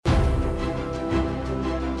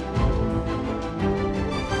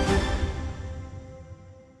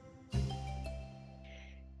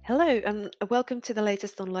Hello, and welcome to the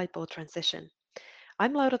latest on LIBOR transition.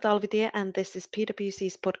 I'm Laura Talvitie, and this is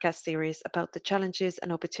PwC's podcast series about the challenges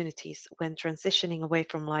and opportunities when transitioning away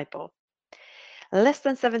from LIBOR. Less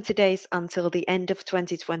than 70 days until the end of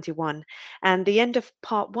 2021 and the end of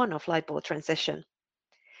part one of LIBOR transition.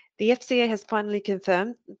 The FCA has finally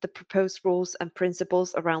confirmed the proposed rules and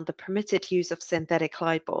principles around the permitted use of synthetic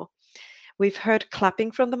LIBOR. We've heard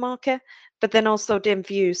clapping from the market, but then also dim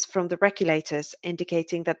views from the regulators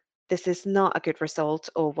indicating that this is not a good result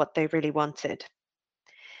or what they really wanted.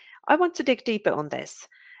 I want to dig deeper on this.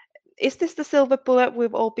 Is this the silver bullet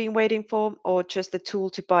we've all been waiting for, or just a tool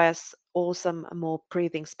to buy us all some more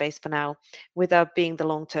breathing space for now without being the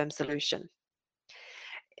long term solution?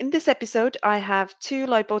 In this episode, I have two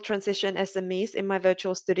LIBOR transition SMEs in my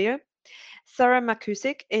virtual studio. Sarah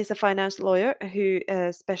Mrkusic is a finance lawyer who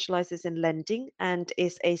specializes in lending and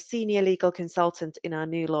is a senior legal consultant in our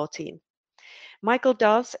NewLaw team. Michael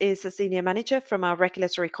Dawes is a senior manager from our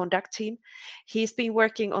regulatory conduct team. He's been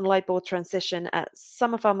working on LIBOR transition at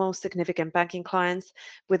some of our most significant banking clients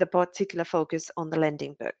with a particular focus on the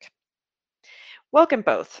lending book. Welcome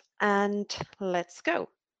both, and let's go.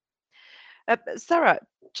 Sarah,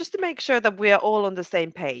 just to make sure that we are all on the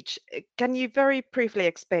same page, can you very briefly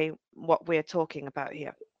explain what we're talking about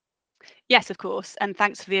here? Yes, of course, and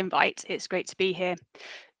thanks for the invite. It's great to be here.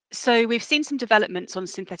 So we've seen some developments on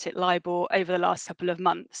synthetic LIBOR over the last couple of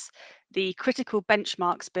months. The critical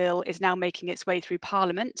benchmarks bill is now making its way through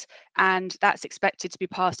Parliament, and that's expected to be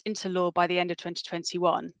passed into law by the end of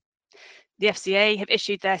 2021. The FCA have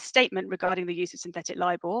issued their statement regarding the use of synthetic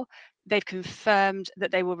LIBOR. They've confirmed that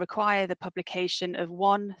they will require the publication of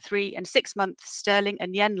 1, 3, and 6 month sterling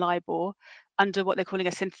and yen LIBOR under what they're calling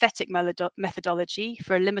a synthetic methodology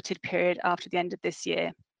for a limited period after the end of this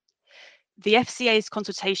year. The FCA's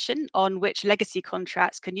consultation on which legacy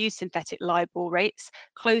contracts can use synthetic LIBOR rates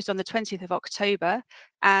closed on the 20th of October,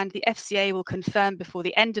 and the FCA will confirm before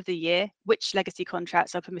the end of the year which legacy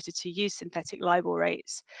contracts are permitted to use synthetic LIBOR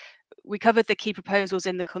rates. We covered the key proposals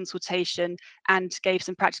in the consultation and gave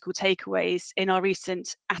some practical takeaways in our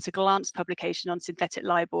recent At a Glance publication on synthetic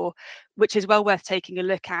LIBOR, which is well worth taking a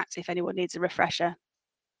look at if anyone needs a refresher.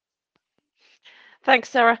 Thanks,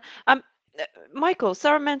 Sarah. Michael,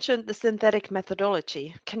 Sarah mentioned the synthetic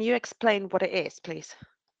methodology. Can you explain what it is, please?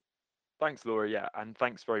 Thanks, Laura. Yeah, and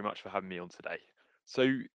thanks very much for having me on today. So,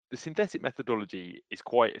 the synthetic methodology is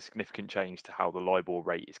quite a significant change to how the LIBOR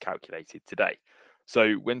rate is calculated today.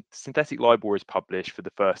 So, when synthetic LIBOR is published for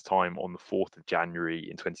the first time on the 4th of January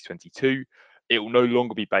in 2022, it will no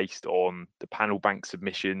longer be based on the panel bank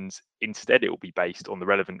submissions. Instead, it will be based on the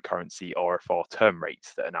relevant currency RFR term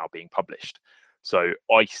rates that are now being published. So,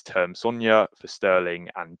 ICE term SONIA for sterling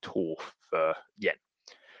and TORF for yen.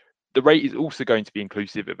 The rate is also going to be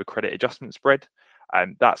inclusive of a credit adjustment spread,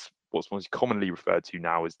 and that's what's most commonly referred to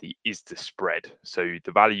now as the ISDA spread. So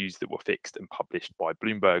the values that were fixed and published by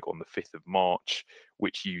Bloomberg on the 5th of March,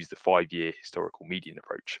 which use the 5-year historical median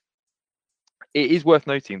approach. It is worth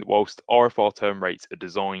noting that whilst RFR term rates are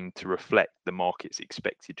designed to reflect the market's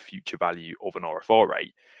expected future value of an RFR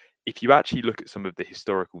rate, if you actually look at some of the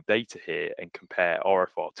historical data here and compare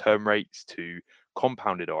RFR term rates to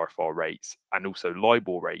compounded RFR rates and also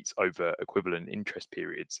LIBOR rates over equivalent interest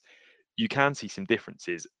periods, you can see some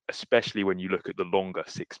differences, especially when you look at the longer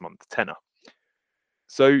 6-month tenor.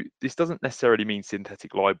 So this doesn't necessarily mean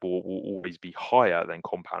synthetic LIBOR will always be higher than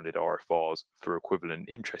compounded RFRs for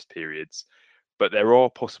equivalent interest periods, but there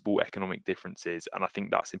are possible economic differences, and I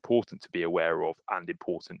think that's important to be aware of and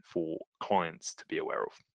important for clients to be aware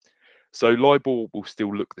of. So LIBOR will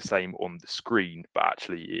still look the same on the screen, but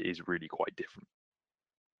actually it is really quite different.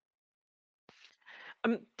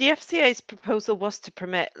 The FCA's proposal was to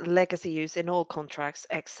permit legacy use in all contracts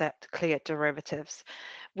except cleared derivatives.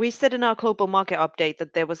 We said in our global market update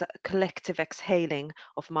that there was a collective exhaling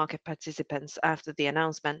of market participants after the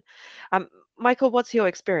announcement. Michael, what's your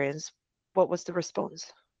experience? What was the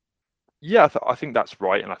response? Yeah, I think that's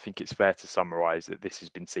right. And I think it's fair to summarize that this has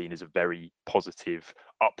been seen as a very positive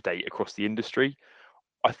update across the industry.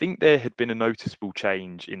 I think there had been a noticeable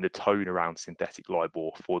change in the tone around synthetic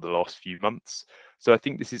LIBOR for the last few months. So I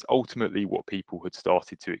think this is ultimately what people had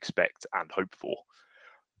started to expect and hope for.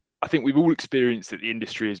 I think we've all experienced that the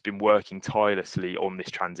industry has been working tirelessly on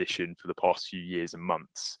this transition for the past few years and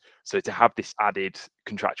months. So to have this added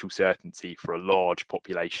contractual certainty for a large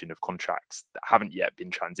population of contracts that haven't yet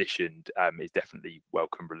been transitioned is definitely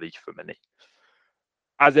welcome relief for many.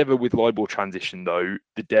 As ever with LIBOR transition, though,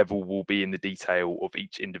 the devil will be in the detail of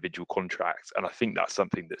each individual contract. And I think that's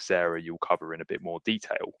something that, Sarah, you'll cover in a bit more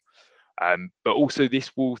detail. But also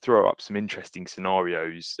this will throw up some interesting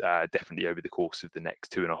scenarios, definitely over the course of the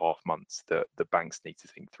next 2.5 months that the banks need to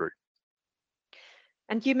think through.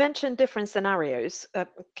 And you mentioned different scenarios.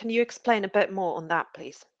 Can you explain a bit more on that,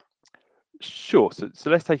 please? Sure. So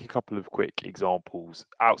let's take a couple of quick examples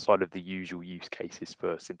outside of the usual use cases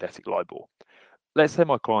for synthetic LIBOR. Let's say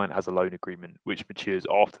my client has a loan agreement which matures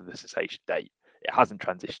after the cessation date. It hasn't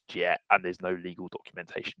transitioned yet, and there's no legal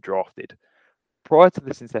documentation drafted. Prior to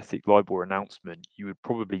the synthetic LIBOR announcement, you would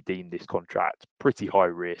probably deem this contract pretty high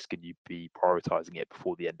risk and you'd be prioritising it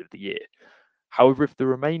before the end of the year. However, if the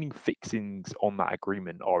remaining fixings on that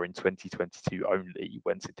agreement are in 2022 only,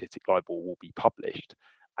 when synthetic LIBOR will be published,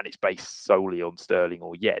 and it's based solely on sterling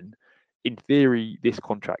or yen, in theory, this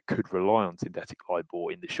contract could rely on synthetic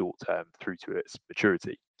LIBOR in the short term through to its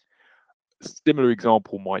maturity. A similar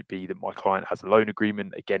example might be that my client has a loan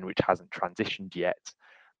agreement, again, which hasn't transitioned yet,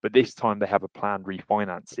 but this time they have a planned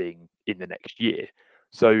refinancing in the next year.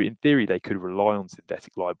 So, in theory, they could rely on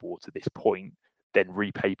synthetic LIBOR to this point, then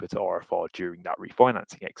repaper to RFR during that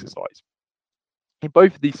refinancing exercise. In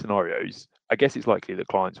both of these scenarios, I guess it's likely that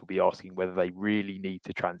clients will be asking whether they really need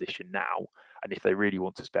to transition now and if they really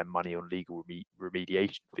want to spend money on legal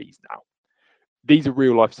remediation fees now. These are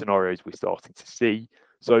real life scenarios we're starting to see.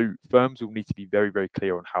 So firms will need to be very, very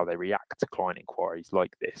clear on how they react to client inquiries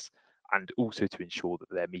like this, and also to ensure that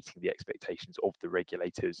they're meeting the expectations of the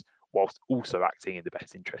regulators whilst also acting in the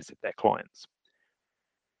best interest of their clients.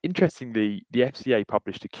 Interestingly, the FCA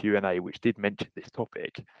published a Q&A which did mention this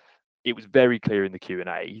topic. It was very clear in the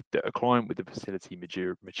Q&A that a client with a facility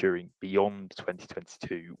maturing beyond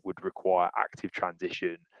 2022 would require active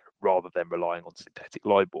transition rather than relying on synthetic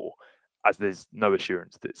LIBOR, as there's no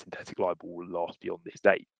assurance that synthetic LIBOR will last beyond this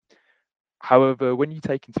date. However, when you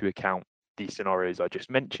take into account these scenarios I just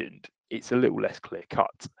mentioned, it's a little less clear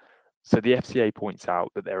cut. So the FCA points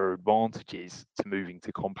out that there are advantages to moving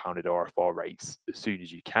to compounded RFR rates as soon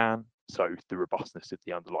as you can, so the robustness of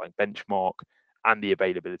the underlying benchmark and the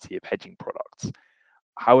availability of hedging products.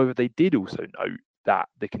 However, they did also note that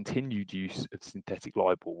the continued use of synthetic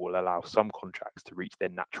LIBOR will allow some contracts to reach their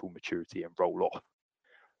natural maturity and roll off.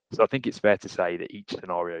 So I think it's fair to say that each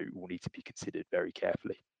scenario will need to be considered very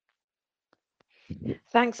carefully.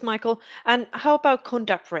 Thanks, Michael. And how about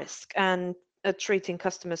conduct risk and treating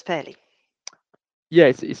customers fairly? Yeah,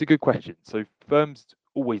 it's a good question. So firms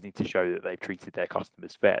always need to show that they've treated their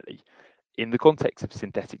customers fairly. In the context of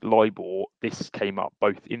synthetic LIBOR, this came up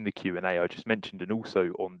both in the Q&A I just mentioned and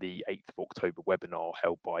also on the 8th of October webinar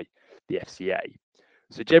held by the FCA.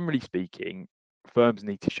 So generally speaking, firms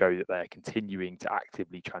need to show that they are continuing to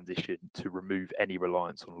actively transition to remove any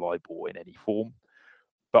reliance on LIBOR in any form.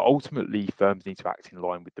 But ultimately, firms need to act in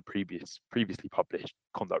line with the previously published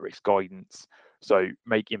conduct risk guidance. So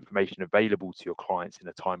make information available to your clients in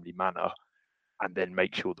a timely manner, and then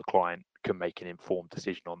make sure the client can make an informed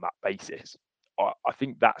decision on that basis. I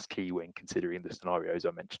think that's key when considering the scenarios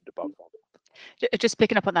I mentioned above. Just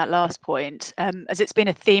picking up on that last point, as it's been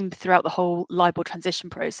a theme throughout the whole LIBOR transition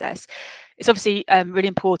process, it's obviously really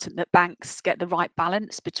important that banks get the right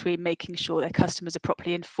balance between making sure their customers are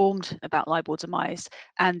properly informed about LIBOR demise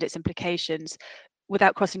and its implications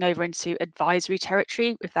without crossing over into advisory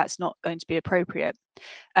territory if that's not going to be appropriate.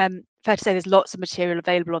 Fair to say there's lots of material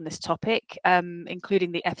available on this topic,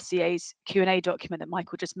 including the FCA's Q&A document that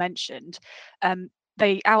Michael just mentioned.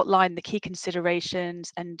 They outline the key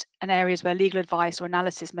considerations and areas where legal advice or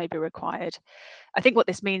analysis may be required. I think what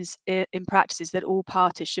this means in practice is that all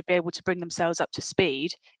parties should be able to bring themselves up to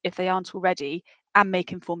speed if they aren't already and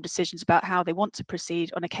make informed decisions about how they want to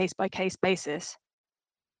proceed on a case-by-case basis.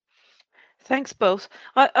 Thanks both.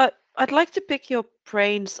 I'd like to pick your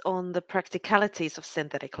brains on the practicalities of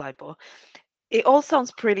synthetic LIBOR. It all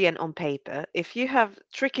sounds brilliant on paper. If you have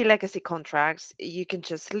tricky legacy contracts, you can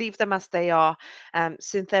just leave them as they are.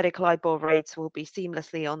 Synthetic LIBOR rates will be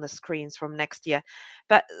seamlessly on the screens from next year.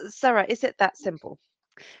 But Sarah, is it that simple?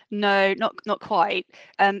 No, not quite.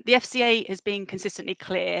 The FCA has been consistently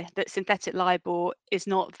clear that synthetic LIBOR is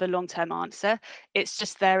not the long-term answer. It's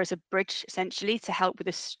just there as a bridge, essentially, to help with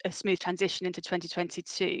a smooth transition into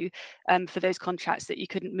 2022 for those contracts that you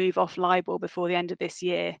couldn't move off LIBOR before the end of this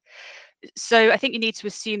year. So I think you need to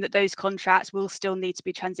assume that those contracts will still need to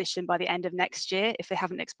be transitioned by the end of next year if they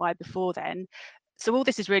haven't expired before then. So all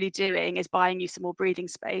this is really doing is buying you some more breathing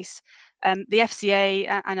space. The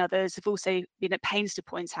FCA and others have also been at pains to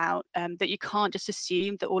point out that you can't just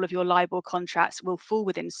assume that all of your LIBOR contracts will fall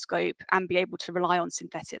within scope and be able to rely on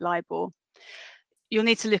synthetic LIBOR. You'll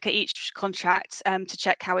need to look at each contract to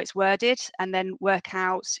check how it's worded and then work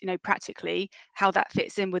out, practically how that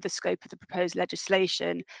fits in with the scope of the proposed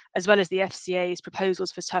legislation, as well as the FCA's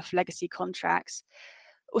proposals for tough legacy contracts.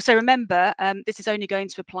 Also remember, this is only going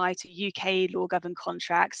to apply to UK law governed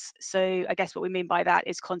contracts. So I guess what we mean by that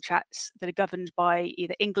is contracts that are governed by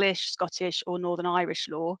either English, Scottish or Northern Irish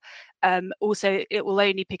law. Also, it will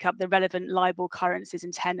only pick up the relevant LIBOR currencies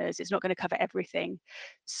and tenors. It's not going to cover everything.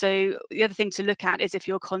 So the other thing to look at is if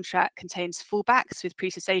your contract contains fallbacks with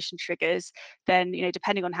pre-cessation triggers, then,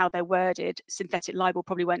 depending on how they're worded, synthetic LIBOR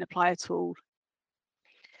probably won't apply at all.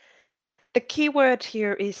 The key word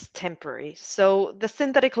here is temporary. So the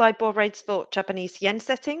synthetic LIBOR rates for Japanese yen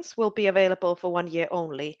settings will be available for 1 year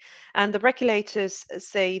only. And the regulators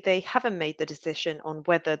say they haven't made the decision on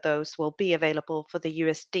whether those will be available for the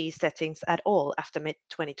USD settings at all after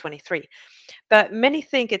mid-2023. But many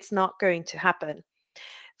think it's not going to happen.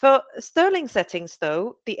 For sterling settings,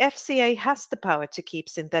 though, the FCA has the power to keep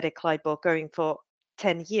synthetic LIBOR going for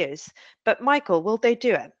 10 years. But Michael, will they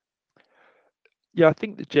do it? Yeah, I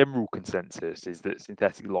think the general consensus is that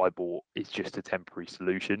synthetic LIBOR is just a temporary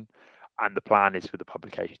solution, and the plan is for the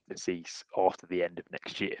publication to cease after the end of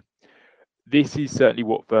next year. This is certainly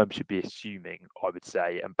what firms should be assuming, I would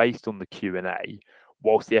say, and based on the Q&A,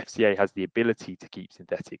 whilst the FCA has the ability to keep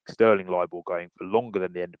synthetic sterling LIBOR going for longer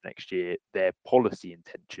than the end of next year, their policy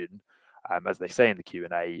intention, as they say in the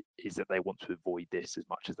Q&A, is that they want to avoid this as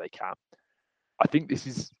much as they can. I think this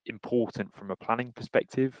is important from a planning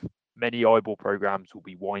perspective. Many IBOR programs will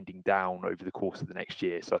be winding down over the course of the next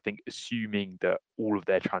year. So I think assuming that all of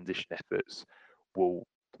their transition efforts will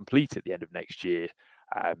complete at the end of next year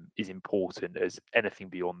is important, as anything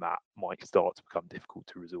beyond that might start to become difficult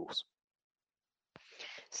to resource.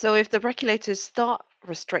 So if the regulators start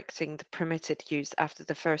restricting the permitted use after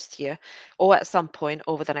the first year or at some point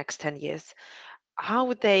over the next 10 years, how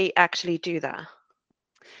would they actually do that?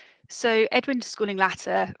 So Edwin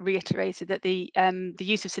Schooling-Latter reiterated that the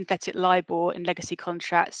use of synthetic LIBOR in legacy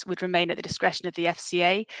contracts would remain at the discretion of the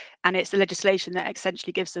FCA, and it's the legislation that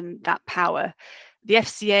essentially gives them that power. The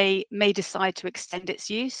FCA may decide to extend its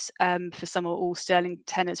use for some or all sterling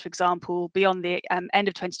tenors, for example, beyond the end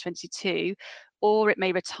of 2022, or it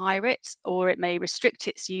may retire it, or it may restrict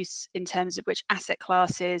its use in terms of which asset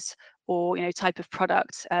classes or type of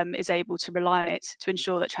product is able to rely on it to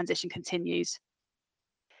ensure that transition continues.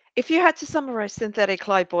 If you had to summarize synthetic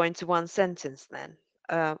LIBOR into one sentence, then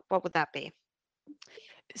what would that be?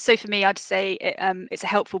 So for me, I'd say it's a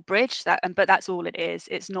helpful bridge, but that's all it is.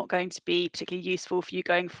 It's not going to be particularly useful for you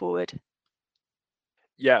going forward.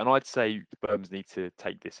 Yeah, and I'd say firms need to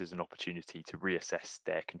take this as an opportunity to reassess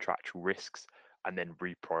their contractual risks and then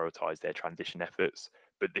reprioritize their transition efforts.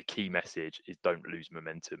 But the key message is don't lose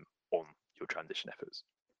momentum on your transition efforts.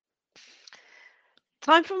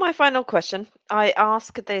 Time for my final question. I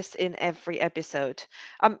ask this in every episode.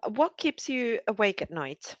 What keeps you awake at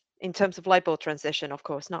night in terms of LIBOR transition, of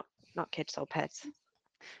course, not kids or pets?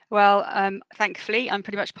 Well, thankfully, I'm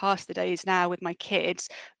pretty much past the days now with my kids.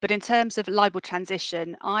 But in terms of LIBOR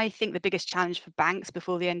transition, I think the biggest challenge for banks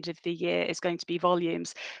before the end of the year is going to be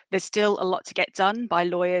volumes. There's still a lot to get done by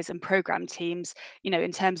lawyers and program teams,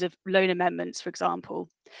 in terms of loan amendments, for example.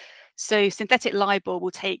 So synthetic LIBOR will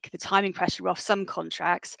take the timing pressure off some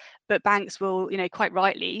contracts, but banks will, quite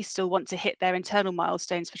rightly, still want to hit their internal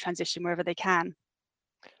milestones for transition wherever they can.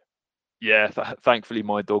 Yeah, thankfully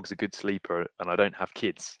my dog's a good sleeper and I don't have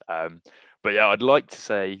kids. But yeah, I'd like to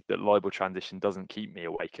say that LIBOR transition doesn't keep me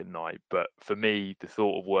awake at night. But for me, the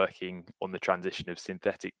thought of working on the transition of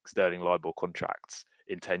synthetic sterling LIBOR contracts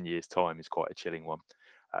in 10 years' time is quite a chilling one.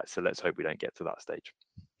 So let's hope we don't get to that stage.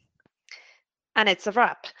 And it's a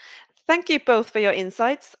wrap. Thank you both for your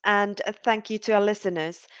insights, and thank you to our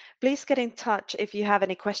listeners. Please get in touch if you have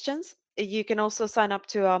any questions. You can also sign up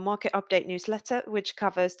to our market update newsletter, which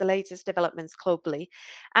covers the latest developments globally.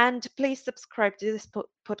 And please subscribe to this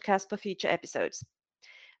podcast for future episodes.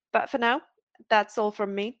 But for now, that's all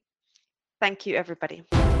from me. Thank you, everybody.